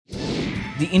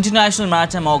The International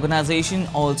Maritime Organization,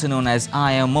 also known as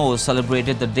IMO,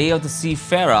 celebrated the Day of the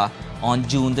Seafarer on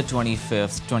June the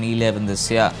 25th, 2011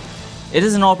 this year. It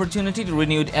is an opportunity to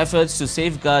renewed efforts to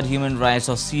safeguard human rights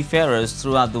of seafarers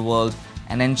throughout the world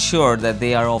and ensure that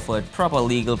they are offered proper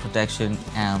legal protection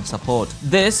and support.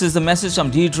 This is the message from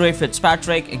Deirdre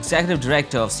Fitzpatrick, Executive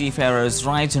Director of Seafarers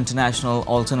Rights International,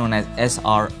 also known as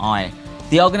SRI.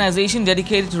 The organization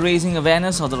dedicated to raising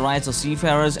awareness of the rights of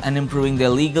seafarers and improving their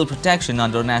legal protection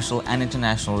under national and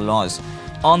international laws.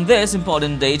 On this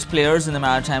important date, players in the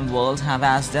maritime world have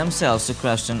asked themselves to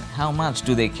question how much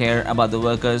do they care about the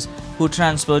workers who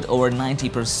transport over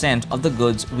 90% of the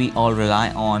goods we all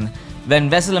rely on. When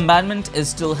vessel abandonment is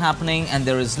still happening and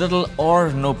there is little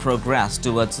or no progress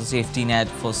towards a safety net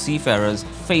for seafarers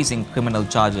facing criminal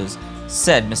charges,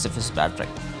 said Mr. Fitzpatrick.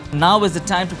 Now is the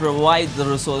time to provide the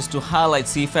resource to highlight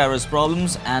seafarers'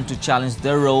 problems and to challenge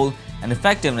their role and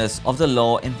effectiveness of the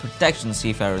law in protecting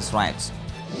seafarers' rights.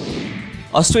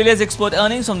 Australia's export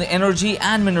earnings from the energy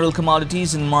and mineral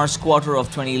commodities in March quarter of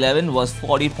 2011 was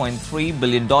 $40.3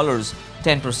 billion,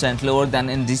 10% lower than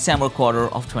in December quarter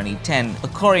of 2010,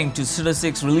 according to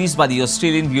statistics released by the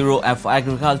Australian Bureau of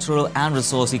Agricultural and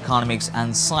Resource Economics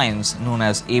and Science, known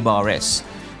as ABARES.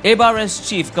 ABARES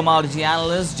Chief Commodity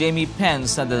Analyst Jamie Penn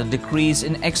said that the decrease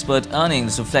in export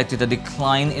earnings reflected a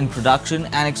decline in production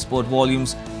and export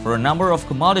volumes for a number of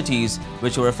commodities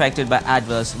which were affected by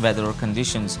adverse weather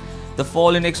conditions. The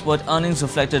fall in export earnings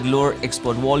reflected lower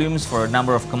export volumes for a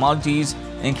number of commodities,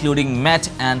 including met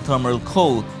and thermal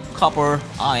coal, copper,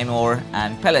 iron ore,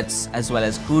 and pellets, as well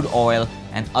as crude oil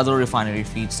and other refinery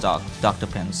feedstock, Dr.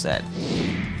 Penn said.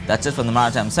 That's it from the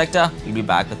maritime sector. We'll be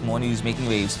back with more news making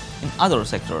waves in other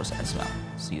sectors as well.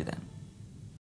 See you then.